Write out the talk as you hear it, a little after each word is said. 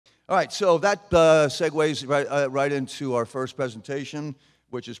All right, so that segues right into our first presentation,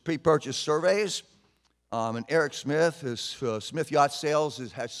 which is pre-purchase surveys. And Eric Smith, Smith Yacht Sales,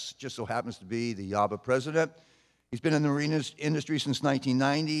 just so happens to be the YABA president. He's been in the marine industry since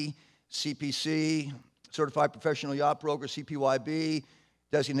 1990, CPC, Certified Professional Yacht Broker, CPYB,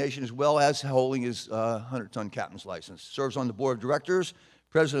 designation, as well as holding his 100-ton captain's license. Serves on the board of directors,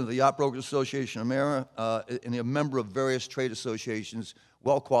 president of the Yacht Brokers Association of America, and a member of various trade associations,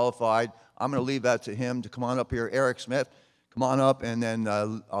 well qualified. I'm going to leave that to him to come on up here. Eric Smith, come on up, and then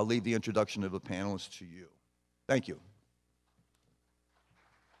I'll leave the introduction of the panelists to you. Thank you.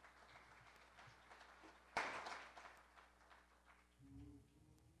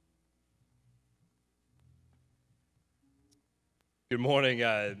 Good morning.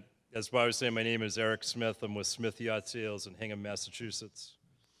 As Bob was saying, my name is Eric Smith. I'm with Smith Yacht Sales in Hingham, Massachusetts.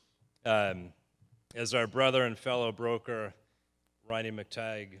 As our brother and fellow broker, Ronnie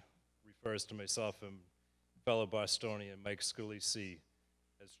McTagg, refers to myself and fellow Bostonian Mike Scalisi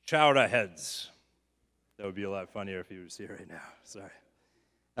as chowder heads. That would be a lot funnier if he was here right now. Sorry.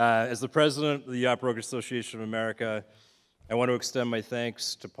 As the president of the Yacht Brokers Association of America, I want to extend my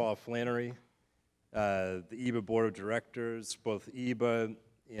thanks to Paul Flannery, the EBA Board of Directors, both EBA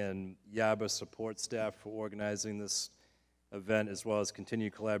and YABA support staff for organizing this event, as well as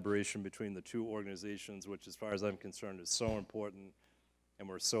continued collaboration between the two organizations, which, as far as I'm concerned, is so important, and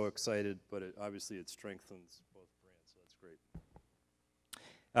we're so excited, but obviously it strengthens both brands, so that's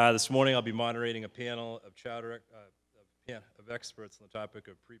great. This morning I'll be moderating a panel of experts on the topic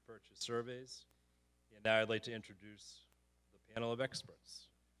of pre-purchase surveys, and now I'd like to introduce the panel of experts.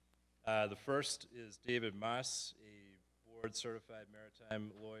 The first is David Moss, a board-certified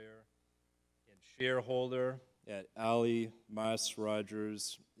maritime lawyer and shareholder at Alley, Moss,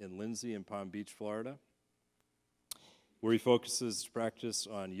 Rogers, and Lindsay in Palm Beach, Florida, where he focuses his practice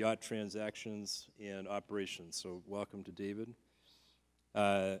on yacht transactions and operations. So welcome to David.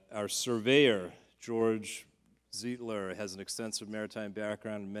 Our surveyor, George Zietler, has an extensive maritime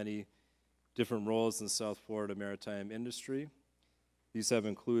background in many different roles in the South Florida maritime industry. These have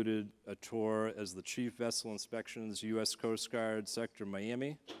included a tour as the Chief Vessel Inspections, U.S. Coast Guard, Sector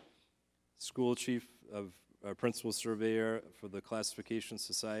Miami, School Chief of Principal Surveyor for the Classification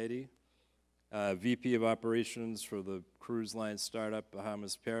Society, VP of Operations for the cruise line startup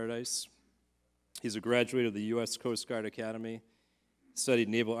Bahamas Paradise. He's a graduate of the U.S. Coast Guard Academy, studied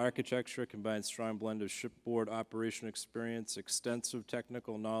naval architecture, combined strong blend of shipboard operation experience, extensive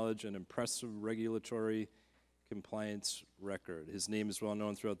technical knowledge, and impressive regulatory compliance record. His name is well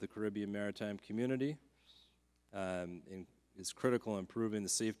known throughout the Caribbean maritime community and is critical in improving the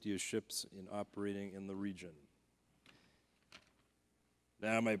safety of ships in operating in the region.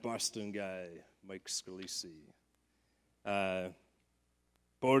 Now my Boston guy, Mike Scalisi.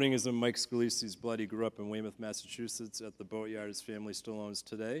 Boating is in Mike Scalisi's blood. He grew up in Weymouth, Massachusetts at the boatyard his family still owns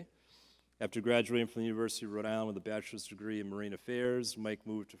today. After graduating from the University of Rhode Island with a bachelor's degree in marine affairs, Mike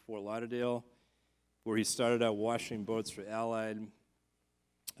moved to Fort Lauderdale, where he started out washing boats for Allied.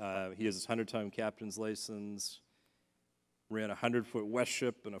 He has his 100-ton captain's license, ran a 100-foot West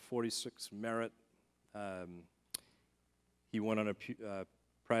ship and a 46 Merit. He went on a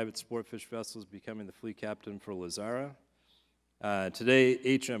private sport fish vessels, becoming the fleet captain for Lazara. Today,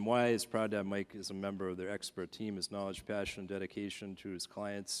 HMY is proud to have Mike as a member of their expert team. His knowledge, passion, and dedication to his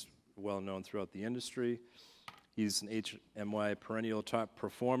clients are well known throughout the industry. He's an HMY perennial top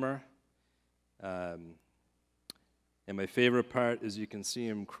performer. And my favorite part is you can see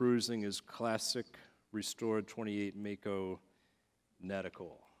him cruising his classic restored 28 Mako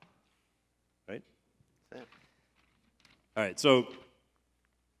Nautical. Right? Yeah. All right, so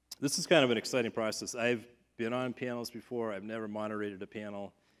this is kind of an exciting process. I've been on panels before. I've never moderated a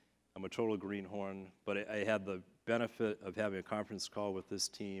panel. I'm a total greenhorn, but I had the benefit of having a conference call with this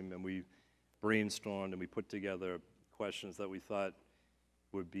team, and we brainstormed and we put together questions that we thought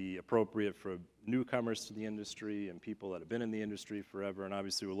would be appropriate for newcomers to the industry and people that have been in the industry forever, and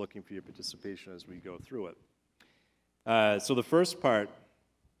obviously we're looking for your participation as we go through it. So the first part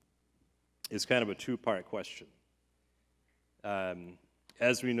is kind of a two-part question.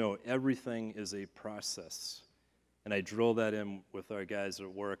 As we know, everything is a process, and I drill that in with our guys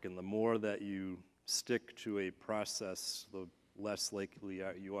at work, and the more that you stick to a process, the less likely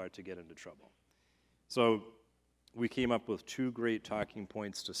you are to get into trouble. So we came up with two great talking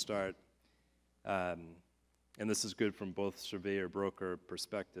points to start, and this is good from both surveyor-broker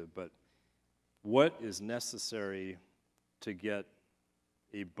perspective, but what is necessary to get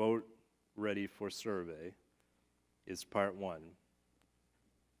a boat ready for survey is part one.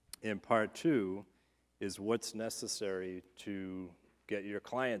 And part two is what's necessary to get your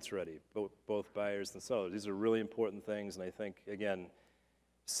clients ready, both buyers and sellers. These are really important things, and I think, again,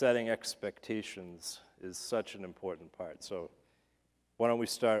 setting expectations is such an important part. So why don't we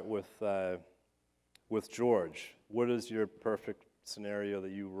start with George. What is your perfect scenario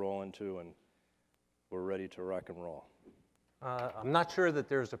that you roll into and we're ready to rock and roll? I'm not sure that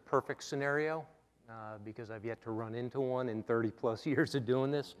there's a perfect scenario because I've yet to run into one in 30 plus years of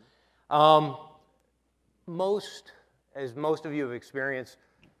doing this. As most of you have experienced,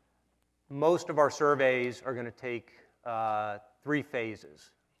 most of our surveys are going to take 3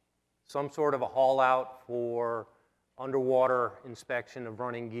 phases. Some sort of a haul out for underwater inspection of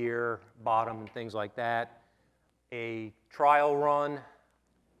running gear, bottom, and things like that. A trial run,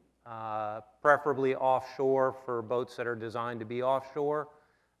 preferably offshore for boats that are designed to be offshore,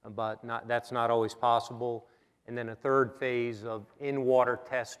 but that's not always possible. And then a 3rd phase of in-water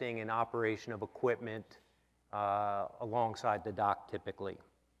testing and operation of equipment alongside the dock typically.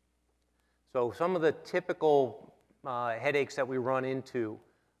 So some of the typical headaches that we run into,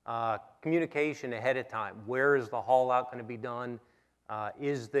 communication ahead of time. Where is the haul out going to be done?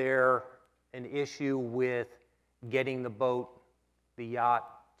 Is there an issue with getting the boat, the yacht,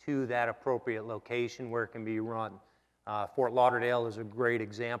 to that appropriate location where it can be run? Fort Lauderdale is a great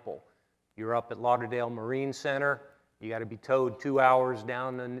example. You're up at Lauderdale Marine Center, you got to be towed 2 hours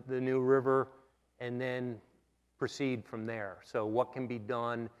down the New River and then proceed from there. So what can be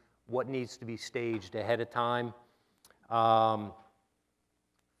done, what needs to be staged ahead of time.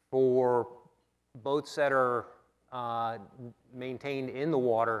 For boats that are maintained in the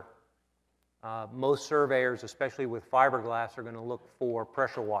water, most surveyors, especially with fiberglass, are going to look for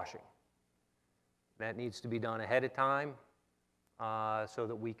pressure washing. That needs to be done ahead of time so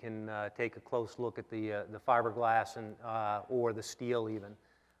that we can take a close look at the fiberglass and, or the steel even.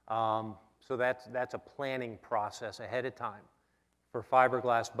 So that's a planning process ahead of time. For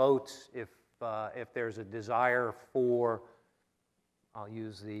fiberglass boats, if there's a desire for, I'll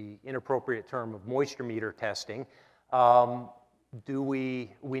use the inappropriate term of moisture meter testing, we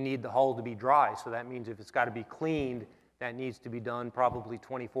need the hull to be dry. So that means if it's got to be cleaned, that needs to be done probably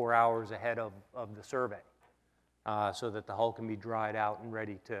 24 hours ahead of the survey so that the hull can be dried out and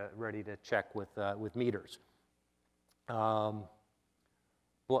ready to check with meters.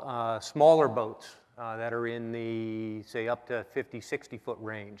 Smaller boats that are in the, say, up to 50, 60-foot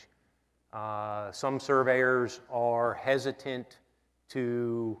range. Some surveyors are hesitant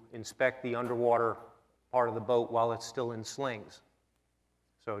to inspect the underwater part of the boat while it's still in slings.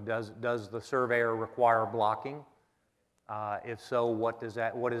 So does the surveyor require blocking? If so, what is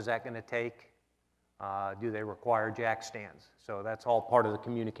that going to take? Do they require jack stands? So that's all part of the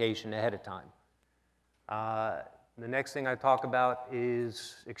communication ahead of time. The next thing I talk about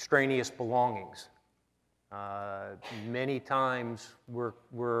is extraneous belongings. Many times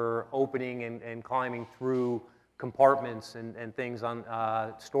we're opening and climbing through compartments and things on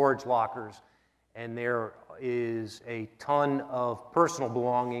storage lockers, and there is a ton of personal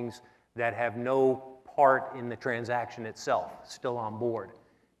belongings that have no part in the transaction itself, still on board.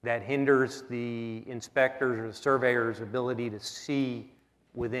 That hinders the inspectors or the surveyor's ability to see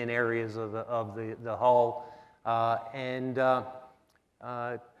within areas of the hull. As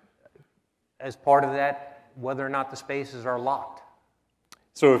part of that, whether or not the spaces are locked.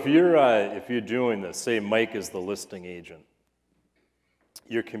 So if you're doing this, say Mike is the listing agent,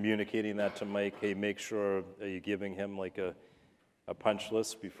 you're communicating that to Mike, hey, make sure, are you giving him like a punch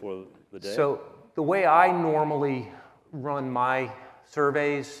list before the day? So the way I normally run my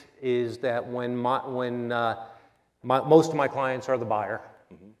surveys is that when most of my clients are the buyer.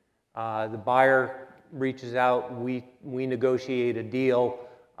 Mm-hmm. The buyer reaches out, we negotiate a deal,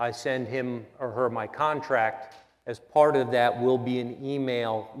 I send him or her my contract. As part of that will be an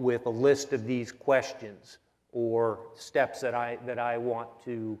email with a list of these questions or steps that I want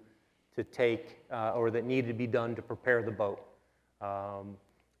to take or that need to be done to prepare the boat.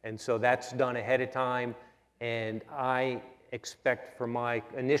 And so that's done ahead of time, and I expect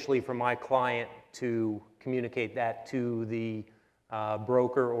initially for my client to communicate that to the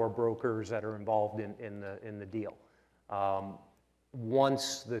broker or brokers that are involved in the deal.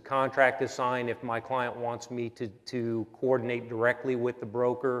 Once the contract is signed, if my client wants me to coordinate directly with the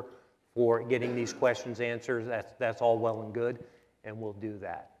broker for getting these questions answered, that's all well and good, and we'll do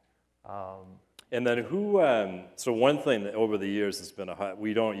that. And then so one thing that over the years has been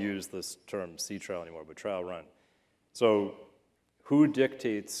we don't use this term sea trial anymore, but trial run. So who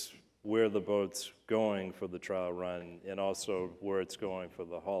dictates where the boat's going for the trial run and also where it's going for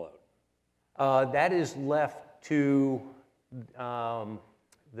the haul out? That is left to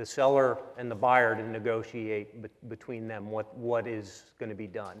the seller and the buyer to negotiate between them what is going to be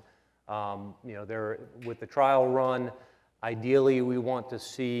done. You know, with the trial run, ideally we want to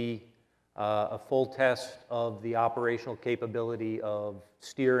see a full test of the operational capability of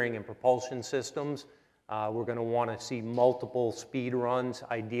steering and propulsion systems. We're going to want to see multiple speed runs,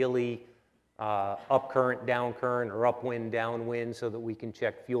 ideally up current, down current, or upwind, downwind, so that we can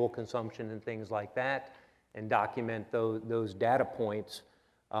check fuel consumption and things like that and document those data points.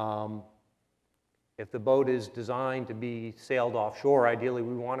 If the boat is designed to be sailed offshore, ideally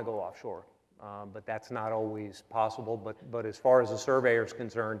we want to go offshore, but that's not always possible. But as far as the surveyor is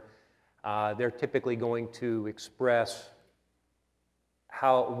concerned, they're typically going to express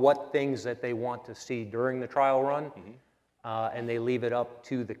what things that they want to see during the trial run, and they leave it up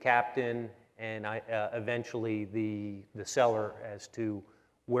to the captain and eventually the seller as to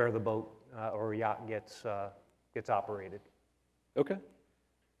where the boat or yacht gets operated. Okay.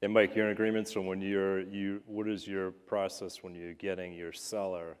 And Mike, you're in agreement. So when what is your process when you're getting your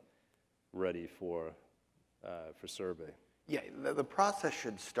seller ready for survey? Yeah, the process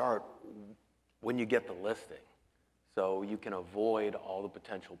should start when you get the listing, so you can avoid all the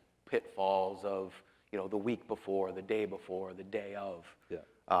potential pitfalls of, you know, the week before, the day before, the day of. Yeah.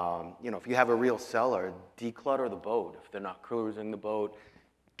 You know, if you have a real seller, declutter the boat. If they're not cruising the boat,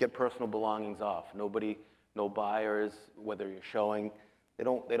 get personal belongings off. No buyers, whether you're showing, they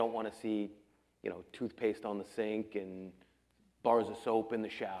don't want to see, you know, toothpaste on the sink and bars of soap in the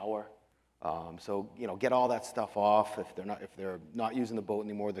shower. So, you know, get all that stuff off. If they're not using the boat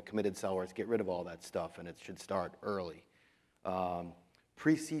anymore, the committed sellers, get rid of all that stuff, and it should start early.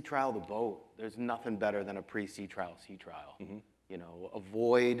 Pre-sea trial the boat. There's nothing better than a pre-sea trial, sea trial. You know,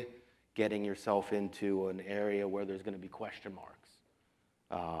 avoid getting yourself into an area where there's going to be question marks.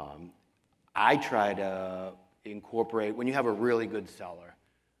 I try to incorporate, when you have a really good seller,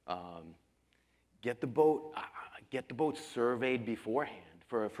 get the boat surveyed beforehand.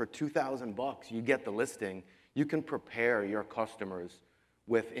 For $2,000, you get the listing. You can prepare your customers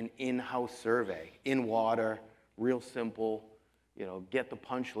with an in-house survey, in water, real simple. You know, get the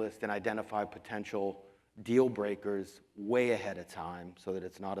punch list and identify potential deal breakers way ahead of time so that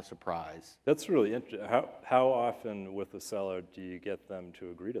it's not a surprise. That's really interesting. How often with the seller do you get them to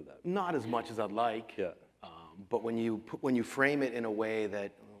agree to that? Not as much as I'd like. Yeah. But when you frame it in a way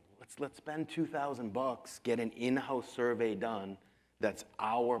that let's spend $2,000, get an in-house survey done. That's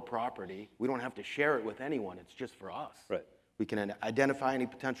our property. We don't have to share it with anyone. It's just for us. Right. We can identify any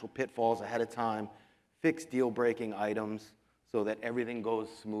potential pitfalls ahead of time, fix deal-breaking items so that everything goes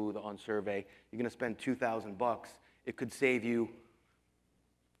smooth on survey. You're going to spend $2,000. It could save you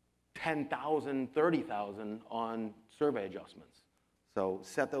 $10,000, $30,000 on survey adjustments. So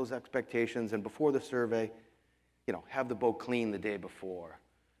set those expectations, and before the survey, you know, have the boat clean the day before.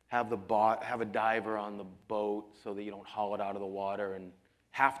 Have a diver on the boat so that you don't haul it out of the water and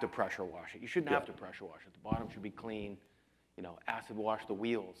have to pressure wash it. You shouldn't have to pressure wash it. The bottom should be clean. You know, acid wash the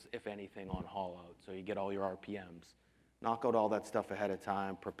wheels, if anything, on haul out, so you get all your RPMs. Knock out all that stuff ahead of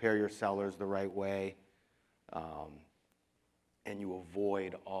time. Prepare your sellers the right way, and you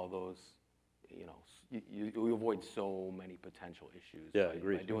avoid all those. You know, you avoid so many potential issues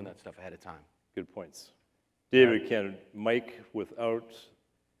by doing that stuff ahead of time. Good points. David, can Mike, without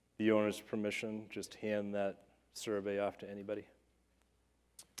the owner's permission, just hand that survey off to anybody?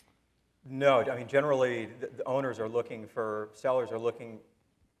 No, I mean, generally, the owners are looking for,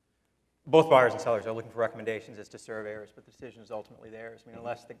 both buyers and sellers are looking for recommendations as to surveyors, but the decision is ultimately theirs. I mean,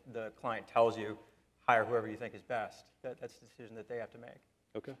 unless the client tells you, hire whoever you think is best, that's the decision that they have to make.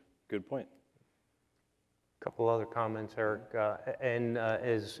 Okay, good point. A couple other comments, Eric.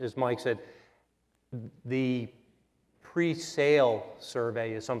 As Mike said, the pre-sale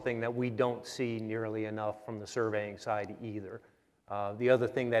survey is something that we don't see nearly enough from the surveying side either. The other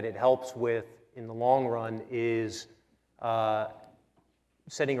thing that it helps with in the long run is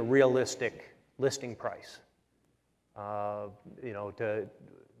setting a realistic listing price. You know,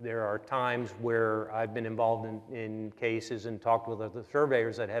 there are times where I've been involved in cases and talked with other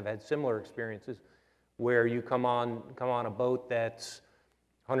surveyors that have had similar experiences, where you come on a boat that's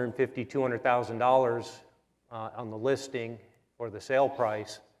 $150,000, $200,000 on the listing or the sale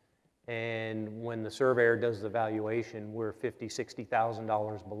price, and when the surveyor does the valuation, we're $50,000,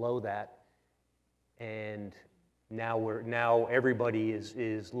 $60,000 below that, and now everybody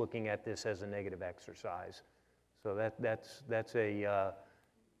is looking at this as a negative exercise. So that's a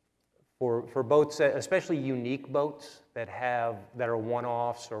for boats, especially unique boats that are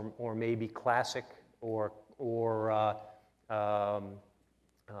one-offs or maybe classic or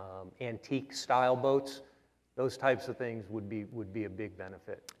antique style boats. Those types of things would be a big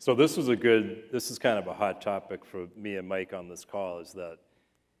benefit. So this is kind of a hot topic for me and Mike on this call, is that,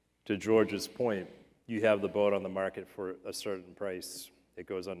 to George's point, you have the boat on the market for a certain price, it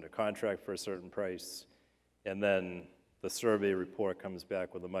goes under contract for a certain price, and then the survey report comes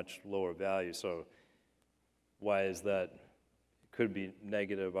back with a much lower value. So why is that? It could be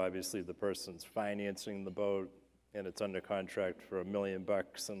negative. Obviously, the person's financing the boat, and it's under contract for $1 million,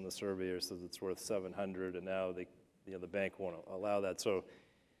 and the surveyor says it's worth 700, and now the bank won't allow that. So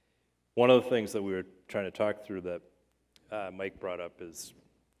one of the things that we were trying to talk through that Mike brought up is,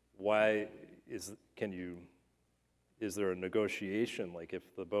 why is there a negotiation? Like,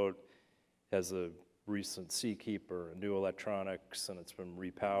 if the boat has a recent Seakeeper, new electronics, and it's been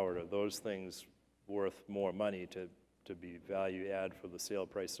repowered, are those things worth more money to be value add for the sale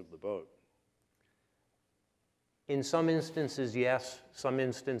price of the boat? In some instances, yes. Some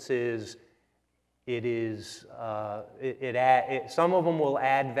instances, it is, some of them will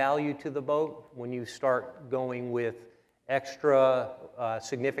add value to the boat when you start going with extra,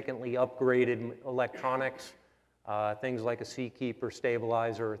 significantly upgraded electronics. Things like a Seakeeper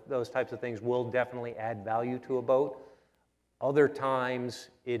stabilizer, those types of things will definitely add value to a boat. Other times,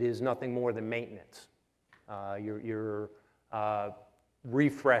 it is nothing more than maintenance. You're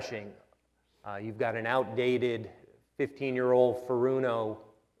refreshing. You've got an outdated 15-year-old Furuno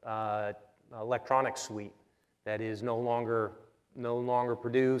electronic suite that is no longer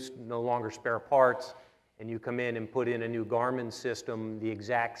produced, no longer spare parts, and you come in and put in a new Garmin system, the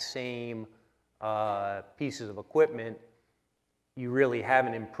exact same pieces of equipment. You really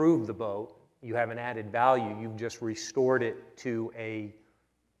haven't improved the boat. You haven't added value. You've just restored it to a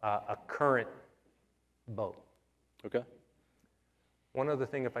current boat. Okay. One other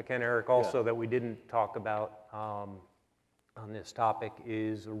thing, if I can, Eric, also that we didn't talk about on this topic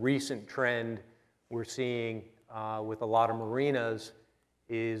is a recent trend we're seeing with a lot of marinas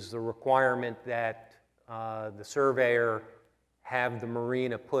is the requirement that the surveyor have the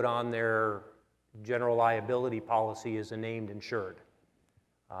marina put on their general liability policy as a named insured.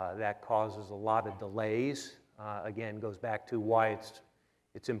 That causes a lot of delays. Again, goes back to why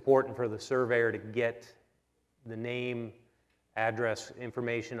it's important for the surveyor to get the name, address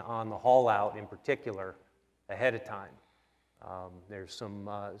information on the haul out in particular ahead of time. There's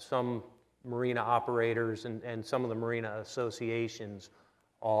some marina operators and some of the marina associations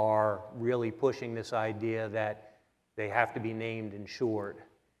are really pushing this idea that they have to be named insured.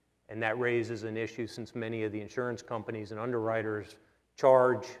 And that raises an issue since many of the insurance companies and underwriters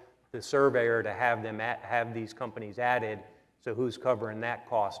charge the surveyor to have these companies added. So who's covering that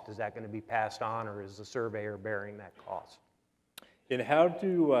cost? Is that going to be passed on, or is the surveyor bearing that cost? And how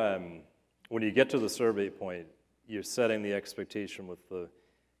do, when you get to the survey point, you're setting the expectation with the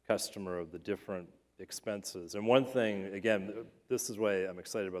customer of the different expenses. And one thing, again, this is why I'm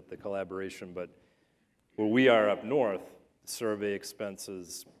excited about the collaboration, but where we are up north, survey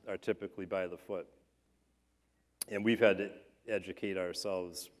expenses are typically by the foot. And we've had to educate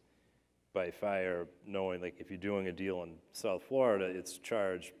ourselves by fire, knowing, like, if you're doing a deal in South Florida, it's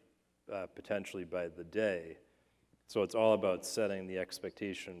charged potentially by the day. So it's all about setting the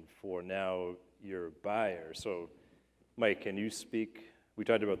expectation for now your buyer. So, Mike, can you speak? We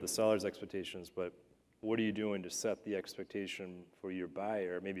talked about the seller's expectations, but what are you doing to set the expectation for your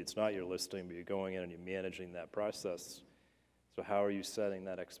buyer? Maybe it's not your listing, but you're going in and you're managing that process. So how are you setting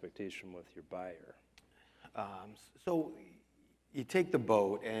that expectation with your buyer? So you take the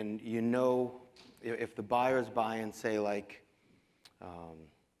boat, and you know, if the buyer's buying, say, like, a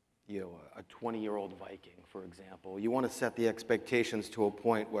 20-year-old Viking, for example, you want to set the expectations to a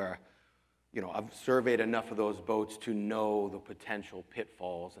point where, I've surveyed enough of those boats to know the potential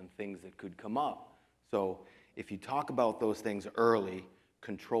pitfalls and things that could come up. So if you talk about those things early,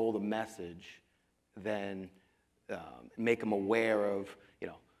 control the message, then make them aware of,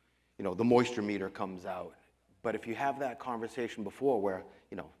 the moisture meter comes out. But if you have that conversation before where,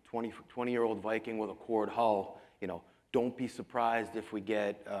 20-year-old Viking with a cord hull, don't be surprised if we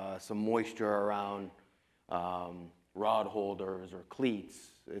get some moisture around rod holders or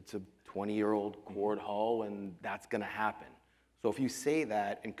cleats. It's a 20-year-old cord hull, and that's going to happen. So if you say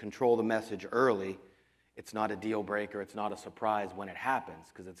that and control the message early, it's not a deal breaker. It's not a surprise when it happens,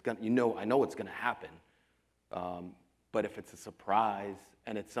 because it's going. I know it's going to happen. But if it's a surprise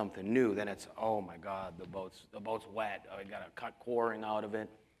and it's something new, then it's, oh my God, the boat's wet. I got to cut coring out of it.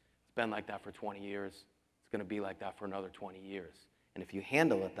 It's been like that for 20 years. It's going to be like that for another 20 years. And if you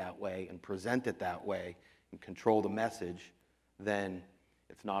handle it that way and present it that way and control the message, then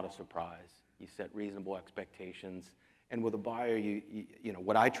it's not a surprise. You set reasonable expectations. And with a buyer,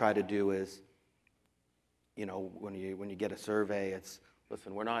 what I try to do is, you know, when you get a survey, it's,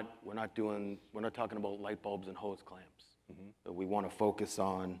 listen, we're not talking about light bulbs and hose clamps. But we want to focus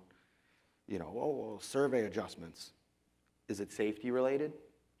on, you know, well, survey adjustments. Is it safety related?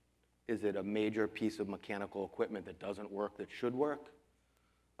 Is it a major piece of mechanical equipment that doesn't work that should work?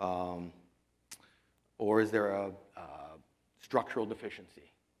 Or is there a structural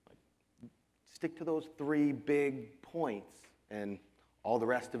deficiency? Like, stick to those 3 big points, and all the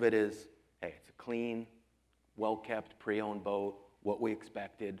rest of it is, hey, it's a clean, well-kept, pre-owned boat, what we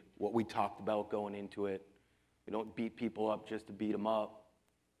expected, what we talked about going into it. We don't beat people up just to beat them up.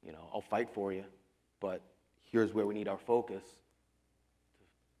 You know, I'll fight for you, but here's where we need our focus to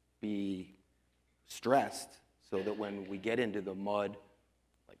be stressed so that when we get into the mud,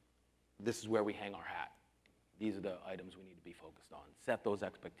 like, this is where we hang our hat. These are the items we need to be focused on. Set those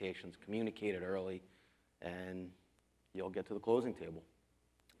expectations, communicate it early, and you'll get to the closing table.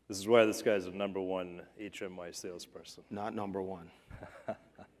 This is why this guy's a #1 HMY salesperson. Not #1.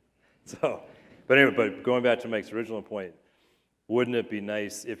 So, but anyway, but going back to Mike's original point, wouldn't it be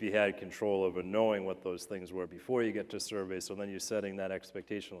nice if you had control over knowing what those things were before you get to survey, so then you're setting that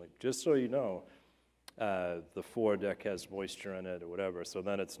expectation, like, just so you know, the foredeck has moisture in it or whatever, so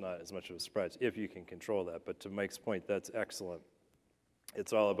then it's not as much of a surprise if you can control that. But to Mike's point, that's excellent.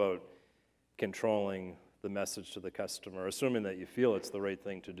 It's all about controlling the message to the customer, assuming that you feel it's the right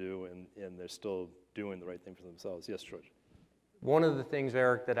thing to do and they're still doing the right thing for themselves. Yes, George? One of the things,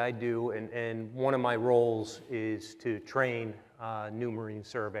 Eric, that I do, and one of my roles is to train new marine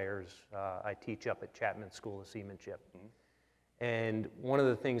surveyors. I teach up at Chapman School of Seamanship. And one of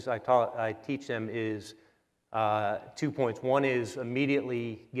the things I teach them is 2 points. One is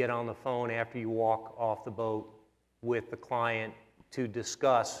immediately get on the phone after you walk off the boat with the client to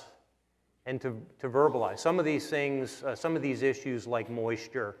discuss and to verbalize. Some of these things, some of these issues like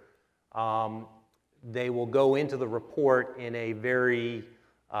moisture, they will go into the report in a very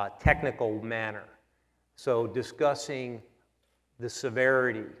technical manner. So discussing the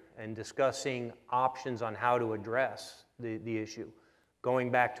severity and discussing options on how to address the issue.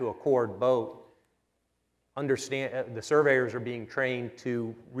 Going back to a cored boat, understand the surveyors are being trained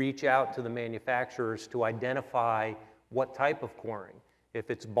to reach out to the manufacturers to identify what type of coring.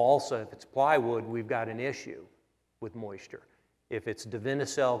 If it's balsa, if it's plywood, we've got an issue with moisture. If it's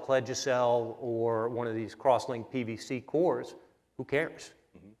Divinycell, Clegicell, or one of these cross-linked PVC cores, who cares?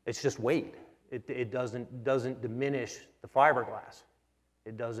 It's just weight. It doesn't diminish the fiberglass.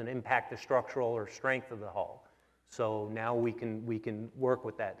 It doesn't impact the structural or strength of the hull. So now we can work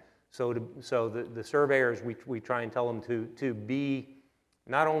with that. So the surveyors, we try and tell them to be,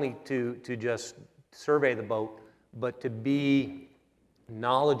 not only to just survey the boat, but to be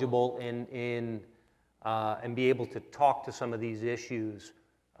knowledgeable and be able to talk to some of these issues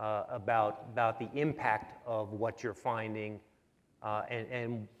about the impact of what you're finding,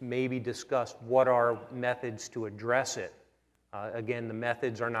 and maybe discuss what are methods to address it. Again, the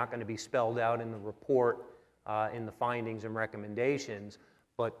methods are not going to be spelled out in the report, in the findings and recommendations,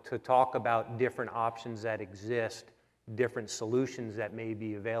 but to talk about different options that exist, different solutions that may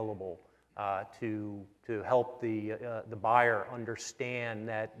be available to help the buyer understand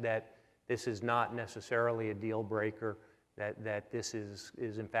that this is not necessarily a deal breaker, that this is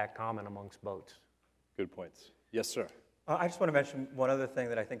in fact common amongst boats. Good points. Yes, sir. I just want to mention one other thing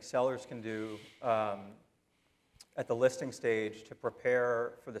that I think sellers can do at the listing stage to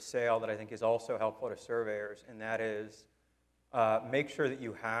prepare for the sale that I think is also helpful to surveyors, and that is make sure that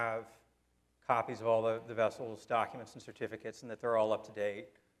you have copies of all the vessel's documents and certificates and that they're all up to date.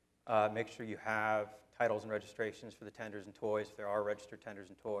 Make sure you have titles and registrations for the tenders and toys, if there are registered tenders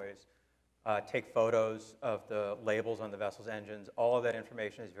and toys. Take photos of the labels on the vessel's engines. All of that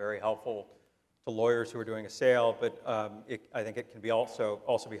information is very helpful to lawyers who are doing a sale, but I think it can be also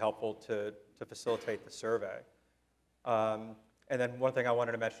be helpful to facilitate the survey. And then one thing I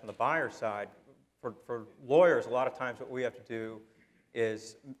wanted to mention on the buyer side, for lawyers, a lot of times what we have to do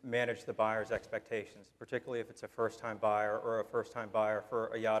is manage the buyer's expectations, particularly if it's a first-time buyer or a first-time buyer for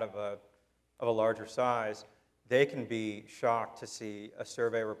a yacht of a larger size. They can be shocked to see a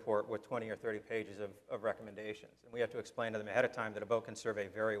survey report with 20 or 30 pages of recommendations. And we have to explain to them ahead of time that a boat can survey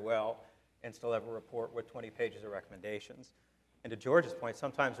very well and still have a report with 20 pages of recommendations. And to George's point,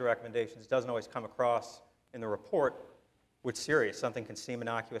 sometimes the recommendations doesn't always come across in the report with serious. Something can seem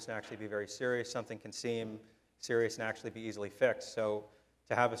innocuous and actually be very serious. Something can seem serious and actually be easily fixed. So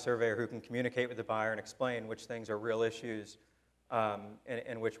to have a surveyor who can communicate with the buyer and explain which things are real issues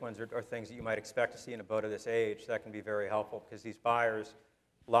and which ones are things that you might expect to see in a boat of this age, that can be very helpful, because these buyers,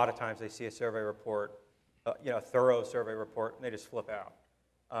 a lot of times they see a survey report, a thorough survey report, and they just flip out.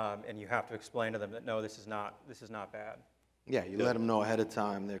 and you have to explain to them that, no, this is not bad. Yeah, you let them know ahead of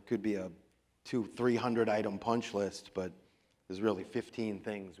time. There could be a 200-300 item punch list, but there's really 15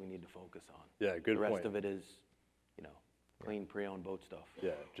 things we need to focus on. Yeah, good The rest point. of it is, clean pre-owned boat stuff.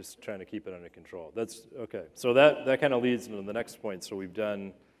 Yeah, just trying to keep it under control. That's, okay. So that kind of leads into the next point. So we've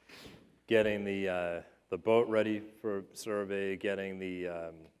done getting the boat ready for survey, getting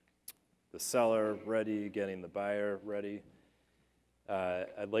the seller ready, getting the buyer ready.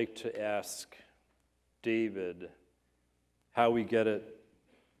 I'd like to ask David how we get it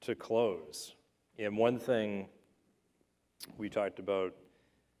to close. And one thing we talked about,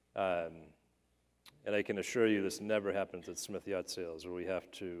 and I can assure you this never happens at Smith Yacht Sales, where we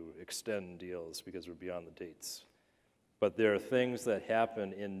have to extend deals because we're beyond the dates. But there are things that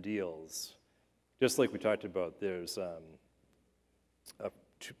happen in deals, just like we talked about. There's a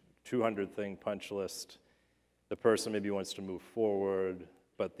 200-thing punch list. The person maybe wants to move forward,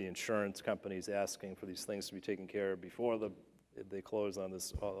 but the insurance company's asking for these things to be taken care of before they close on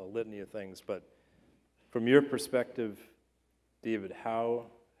this litany of things. But from your perspective, David, how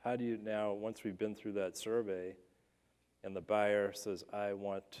do you now, once we've been through that survey and the buyer says, I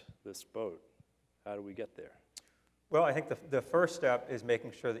want this boat, how do we get there? Well, I think the first step is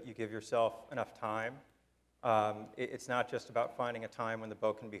making sure that you give yourself enough time. It's not just about finding a time when the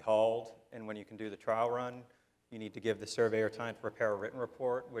boat can be hauled and when you can do the trial run. You need to give the surveyor time to prepare a written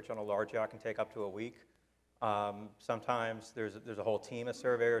report, which on a large yacht can take up to a week. Sometimes there's a whole team of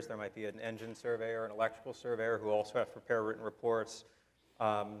surveyors. There might be an engine surveyor, an electrical surveyor who also have to prepare written reports.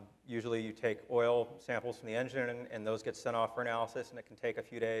 Usually you take oil samples from the engine and those get sent off for analysis, and it can take a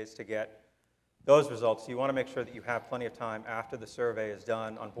few days to get those results. So you want to make sure that you have plenty of time after the survey is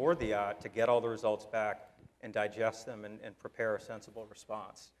done on board the yacht to get all the results back and digest them and prepare a sensible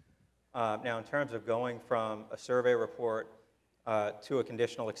response. Now, in terms of going from a survey report to a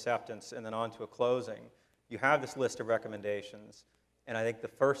conditional acceptance and then on to a closing, you have this list of recommendations. And I think the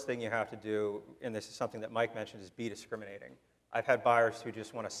first thing you have to do, and this is something that Mike mentioned, is be discriminating. I've had buyers who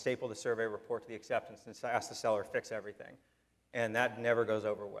just want to staple the survey report to the acceptance and ask the seller to fix everything. And that never goes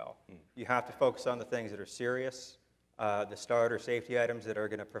over well. You have to focus on the things that are serious, the starter safety items that are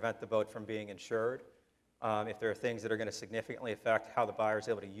going to prevent the boat from being insured. If there are things that are going to significantly affect how the buyer is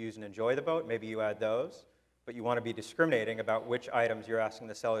able to use and enjoy the boat, maybe you add those. But you want to be discriminating about which items you're asking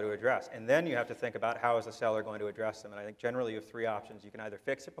the seller to address. And then you have to think about how is the seller going to address them. And I think generally you have three options. You can either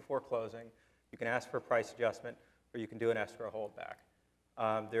fix it before closing, you can ask for a price adjustment, or you can do an escrow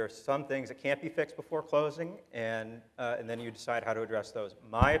holdback. There are some things that can't be fixed before closing, and then you decide how to address those.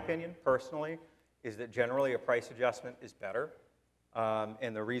 My opinion, personally, is that generally a price adjustment is better.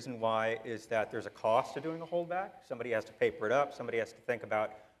 And the reason why is that there's a cost to doing a holdback. Somebody has to paper it up. Somebody has to think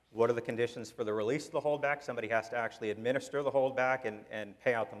about what are the conditions for the release of the holdback. Somebody has to actually administer the holdback and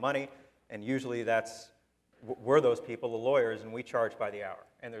pay out the money. And usually we're those people, the lawyers, and we charge by the hour.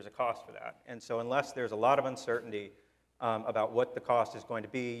 And there's a cost for that. And so unless there's a lot of uncertainty about what the cost is going to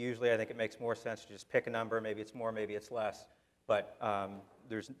be, usually I think it makes more sense to just pick a number. Maybe it's more, maybe it's less. But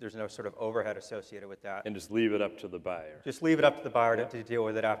there's no sort of overhead associated with that. And just leave it up to the buyer. Just leave it up to the buyer to deal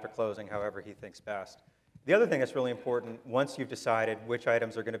with it after closing, however he thinks best. The other thing that's really important, once you've decided which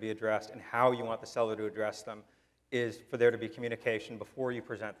items are going to be addressed and how you want the seller to address them, is for there to be communication before you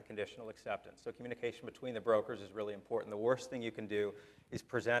present the conditional acceptance. So communication between the brokers is really important. The worst thing you can do is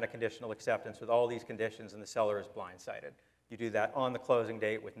present a conditional acceptance with all these conditions and the seller is blindsided. You do that on the closing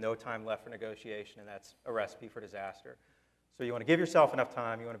date with no time left for negotiation, and that's a recipe for disaster. So you want to give yourself enough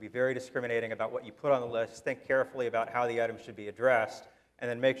time. You want to be very discriminating about what you put on the list. Think carefully about how the items should be addressed, and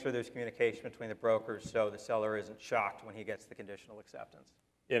then make sure there's communication between the brokers so the seller isn't shocked when he gets the conditional acceptance.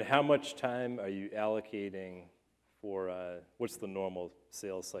 And how much time are you allocating for, what's the normal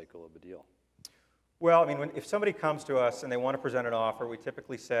sales cycle of a deal? Well, I mean, if somebody comes to us and they want to present an offer, we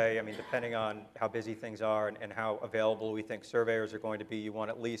typically say, I mean, depending on how busy things are and how available we think surveyors are going to be, you want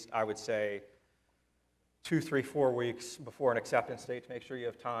at least, I would say, 2, 3, 4 weeks before an acceptance date to make sure you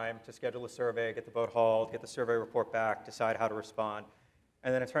have time to schedule a survey, get the boat hauled, get the survey report back, decide how to respond.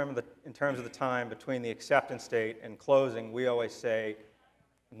 And then in terms of the time between the acceptance date and closing, we always say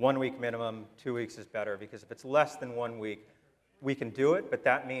 1 week minimum, 2 weeks is better, because if it's less than 1 week, we can do it, but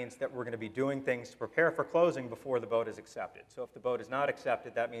that means that we're going to be doing things to prepare for closing before the boat is accepted. So if the boat is not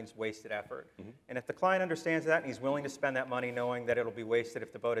accepted, that means wasted effort. And if the client understands that and he's willing to spend that money knowing that it'll be wasted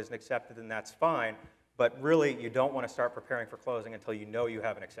if the boat isn't accepted, then that's fine. But really, you don't want to start preparing for closing until you know you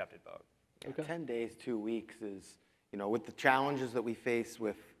have an accepted boat. Okay. 10 days, 2 weeks is, with the challenges that we face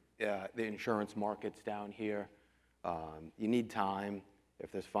with the insurance markets down here, you need time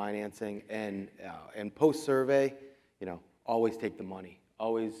if there's financing. And post-survey, always take the money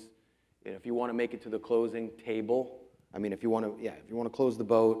always, if you want to make it to the closing table, I mean, if you want to close the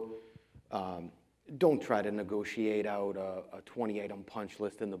boat, don't try to negotiate out a 20-item punch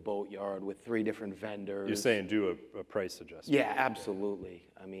list in the boatyard with 3 different vendors. You're saying do a price adjustment. Yeah, absolutely.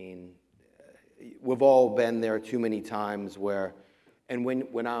 I mean, we've all been there too many times where, and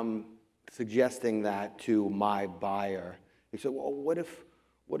when I'm suggesting that to my buyer, they say, well, what if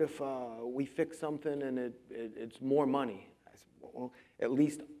we fix something and it's more money? I said, well, at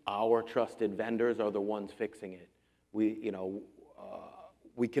least our trusted vendors are the ones fixing it.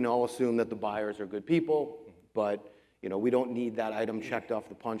 We can all assume that the buyers are good people, but we don't need that item checked off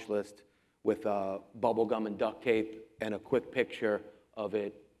the punch list with bubble gum and duct tape and a quick picture of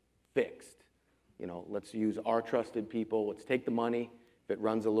it fixed. Let's use our trusted people. Let's take the money. If it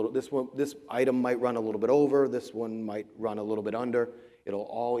runs a little, this item might run a little bit over. This one might run a little bit under. It'll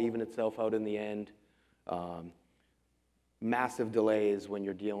all even itself out in the end. Massive delays when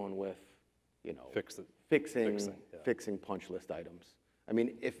you're dealing with, fixing punch list items. I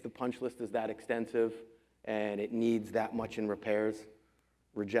mean, if the punch list is that extensive and it needs that much in repairs,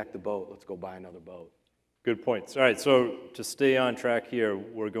 reject the boat. Let's go buy another boat. Good points. All right, so to stay on track here,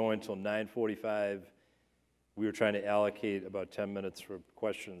 we're going till 9:45. We were trying to allocate about 10 minutes for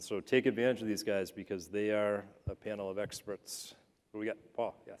questions. So take advantage of these guys because they are a panel of experts. What do we got?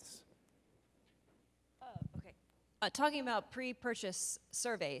 Paul, yes. Okay. Talking about pre-purchase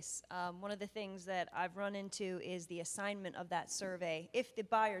surveys, one of the things that I've run into is the assignment of that survey. If the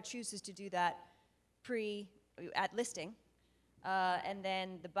buyer chooses to do that at listing, and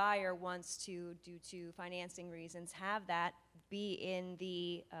then the buyer wants to, due to financing reasons, have that be in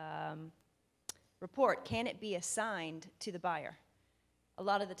the report, can it be assigned to the buyer? A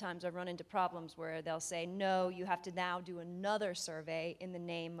lot of the times I've run into problems where they'll say, no, you have to now do another survey in the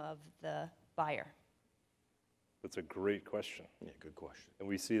name of the buyer. That's a great question. Yeah, good question. And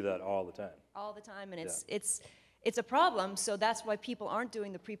we see that all the time. All the time, and it's a problem, so that's why people aren't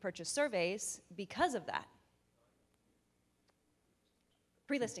doing the pre-purchase surveys because of that.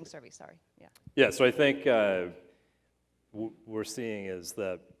 Pre-listing survey, sorry, yeah. Yeah, so I think we're seeing is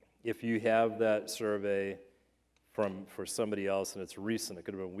that if you have that survey for somebody else and it's recent, it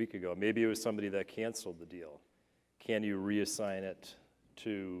could have been a week ago, maybe it was somebody that canceled the deal, can you reassign it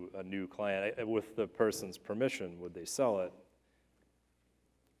to a new client? With the person's permission, would they sell it?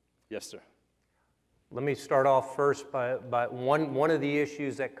 Yes, sir. Let me start off first by one of the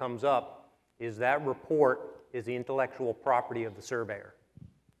issues that comes up is that report is the intellectual property of the surveyor.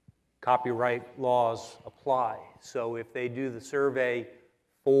 Copyright laws apply. So if they do the survey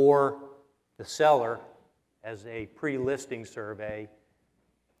for the seller as a pre-listing survey,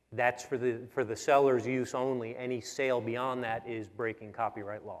 that's for the seller's use only. Any sale beyond that is breaking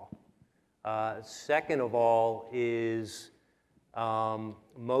copyright law. Second of all is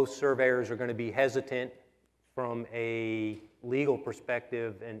most surveyors are going to be hesitant from a legal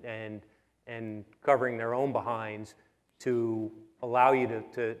perspective and covering their own behinds to allow you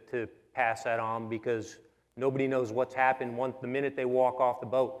to pass that on because nobody knows what's happened the minute they walk off the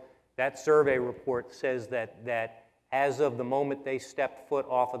boat. That survey report says that as of the moment they stepped foot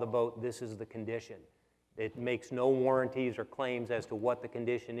off of the boat, this is the condition. It makes no warranties or claims as to what the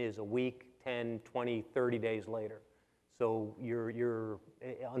condition is a week, 10, 20, 30 days later. So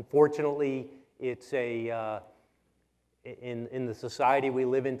unfortunately, it's in the society we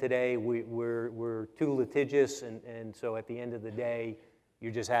live in today, we're too litigious, and so at the end of the day,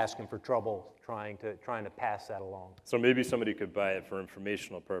 you're just asking for trouble trying to pass that along. So maybe somebody could buy it for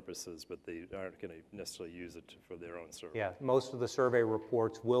informational purposes, but they aren't going to necessarily use it for their own survey. Yeah, most of the survey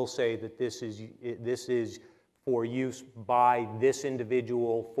reports will say that this is for use by this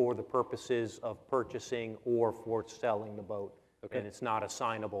individual for the purposes of purchasing or for selling the boat, okay. And it's not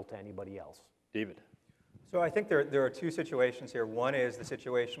assignable to anybody else. David. So I think there are two situations here. One is the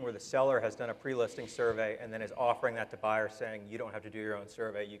situation where the seller has done a pre-listing survey and then is offering that to buyers saying, you don't have to do your own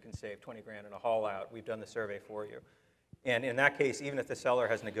survey, you can save 20 grand in a haul out, we've done the survey for you. And in that case, even if the seller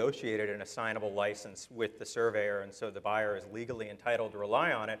has negotiated an assignable license with the surveyor and so the buyer is legally entitled to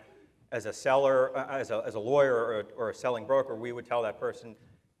rely on it, as a seller, as a lawyer or a selling broker, we would tell that person,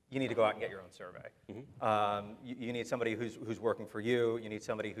 you need to go out and get your own survey. Mm-hmm. You need somebody who's working for you, you need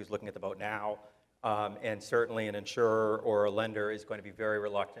somebody who's looking at the boat now. And certainly an insurer or a lender is going to be very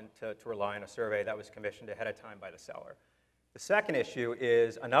reluctant to rely on a survey that was commissioned ahead of time by the seller. The second issue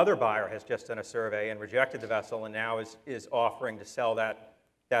is another buyer has just done a survey and rejected the vessel and now is offering to sell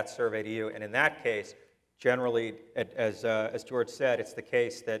that survey to you. And in that case, generally, as George said, it's the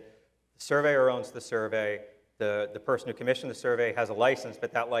case that the surveyor owns the survey, the person who commissioned the survey has a license,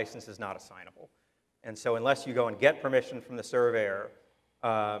 but that license is not assignable. And so unless you go and get permission from the surveyor,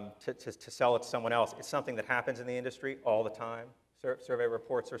 to sell it to someone else. It's something that happens in the industry all the time. Survey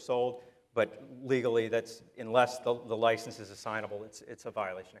reports are sold, but legally, unless the license is assignable, it's a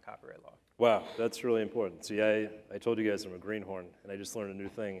violation of copyright law. Wow, that's really important. See, I told you guys I'm a greenhorn, and I just learned a new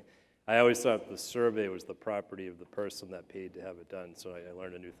thing. I always thought the survey was the property of the person that paid to have it done, so I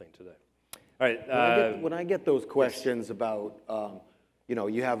learned a new thing today. All right. When I get those questions about,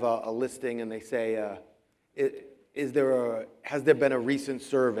 you have a listing and they say, has there been a recent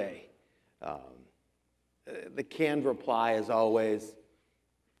survey? The canned reply is always,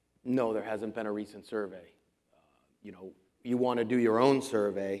 no, there hasn't been a recent survey. You want to do your own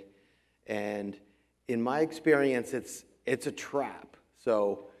survey, and in my experience, it's a trap.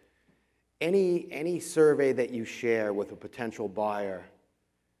 So any survey that you share with a potential buyer,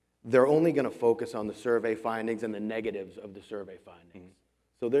 they're only going to focus on the survey findings and the negatives of the survey findings.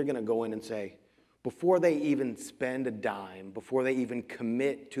 So they're going to go in and say, before they even spend a dime, before they even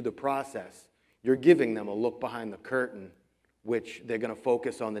commit to the process, you're giving them a look behind the curtain, which they're going to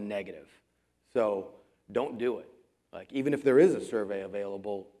focus on the negative. So don't do it. Like, even if there is a survey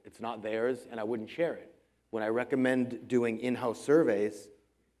available, it's not theirs, and I wouldn't share it. When I recommend doing in-house surveys,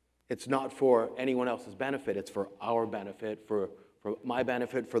 it's not for anyone else's benefit. It's for our benefit, for my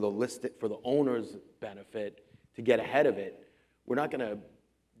benefit, for the owner's benefit, to get ahead of it. We're not going to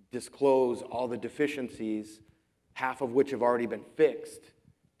disclose all the deficiencies, half of which have already been fixed,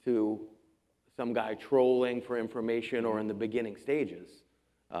 to some guy trolling for information or in the beginning stages,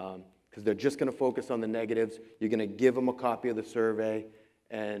 because they're just going to focus on the negatives. You're going to give them a copy of the survey,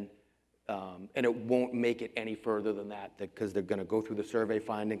 and it won't make it any further than that, because they're going to go through the survey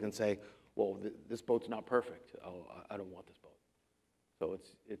findings and say, well, this boat's not perfect. Oh, I don't want this boat. So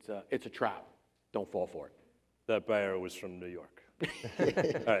it's a trap. Don't fall for it. That buyer was from New York. All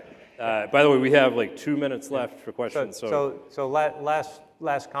right. By the way, we have like 2 minutes left for questions. So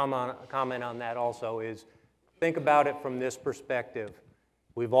last comment on that also is, think about it from this perspective.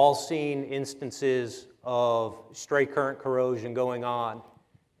 We've all seen instances of straight current corrosion going on,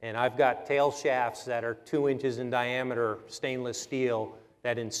 and I've got tail shafts that are 2 inches in diameter, stainless steel,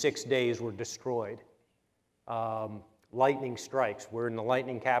 that in 6 days were destroyed. Lightning strikes. We're in the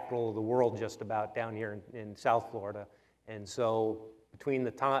lightning capital of the world, just about, down here in South Florida. And so between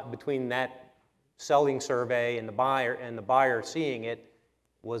that selling survey and the buyer seeing it,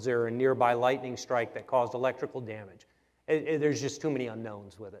 was there a nearby lightning strike that caused electrical damage? There's just too many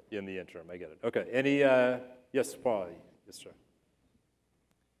unknowns with it. In the interim, I get it. Okay. Any? Yes, Paul. Yes, sir.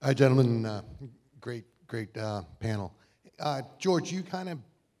 Hi, gentlemen. Great panel. George, you kind of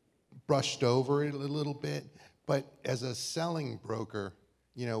brushed over it a little bit, but as a selling broker,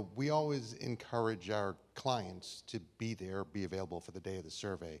 we always encourage our clients to be there, be available for the day of the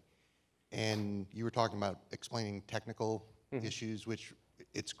survey. And you were talking about explaining technical issues, which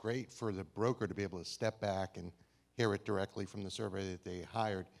it's great for the broker to be able to step back and hear it directly from the survey that they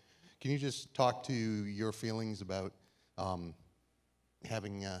hired. Can you just talk to your feelings about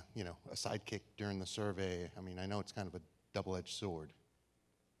having a sidekick during the survey? I mean, I know it's kind of a double-edged sword.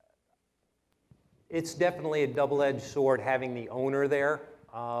 It's definitely a double-edged sword having the owner there.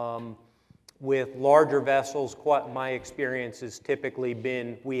 With larger vessels, my experience has typically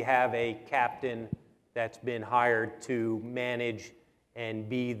been, we have a captain that's been hired to manage and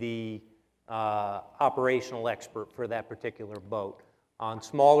be the operational expert for that particular boat. On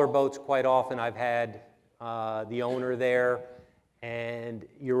smaller boats, quite often I've had the owner there, and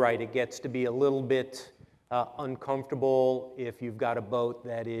you're right, it gets to be a little bit uncomfortable if you've got a boat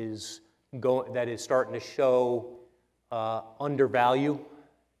that is starting to show undervalue,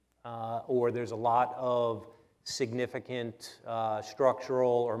 or there's a lot of significant structural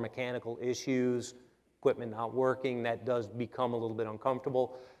or mechanical issues, equipment not working. That does become a little bit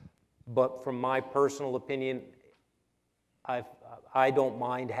uncomfortable. But from my personal opinion, I don't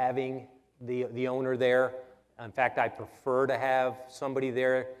mind having the owner there. In fact, I prefer to have somebody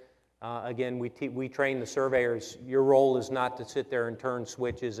there. Again, we train the surveyors. Your role is not to sit there and turn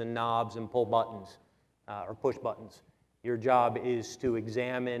switches and knobs and pull buttons or push buttons. Your job is to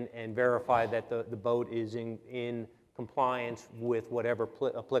examine and verify that the boat is in compliance with whatever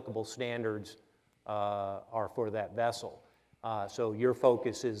applicable standards are for that vessel. So your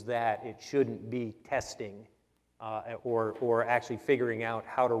focus is that it shouldn't be testing or actually figuring out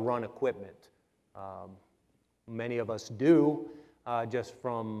how to run equipment. Many of us do, just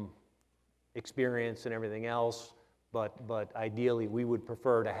from experience and everything else, but ideally we would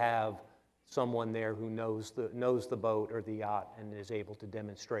prefer to have someone there who knows the boat or the yacht and is able to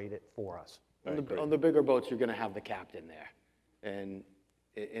demonstrate it for us. On the bigger boats, you're going to have the captain there. And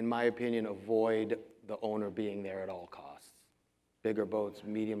in my opinion, avoid the owner being there at all costs. bigger boats,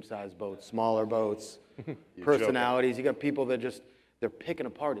 medium-sized boats, smaller boats, personalities. You got people that just, they're picking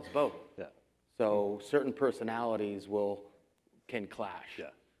apart his boat. Yeah. So certain personalities can clash.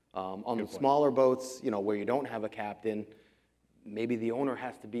 Yeah. On the smaller boats, you know, where you don't have a captain, maybe the owner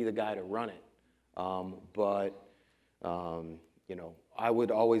has to be the guy to run it. You know, I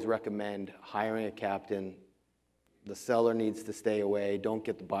would always recommend hiring a captain. The seller needs to stay away. Don't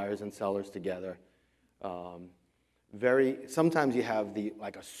get the buyers and sellers together. Sometimes you have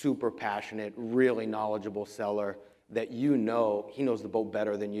like a super passionate, really knowledgeable seller that you know, he knows the boat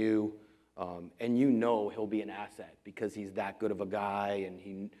better than you, and you know he'll be an asset because he's that good of a guy and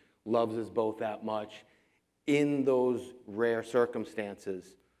he loves his boat that much. In those rare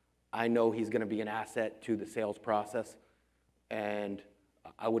circumstances, I know he's going to be an asset to the sales process, and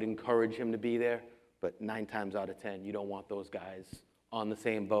I would encourage him to be there, but 9 times out of 10, you don't want those guys on the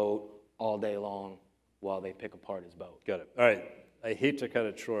same boat all day long while they pick apart his boat. Got it. All right. I hate to cut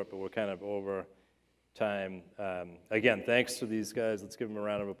it short, but we're kind of over time. Again, thanks to these guys. Let's give them a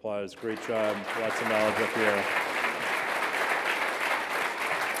round of applause. Great job. Lots of knowledge up here.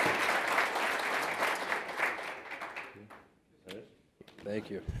 Thank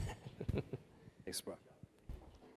you. Thanks, Brock.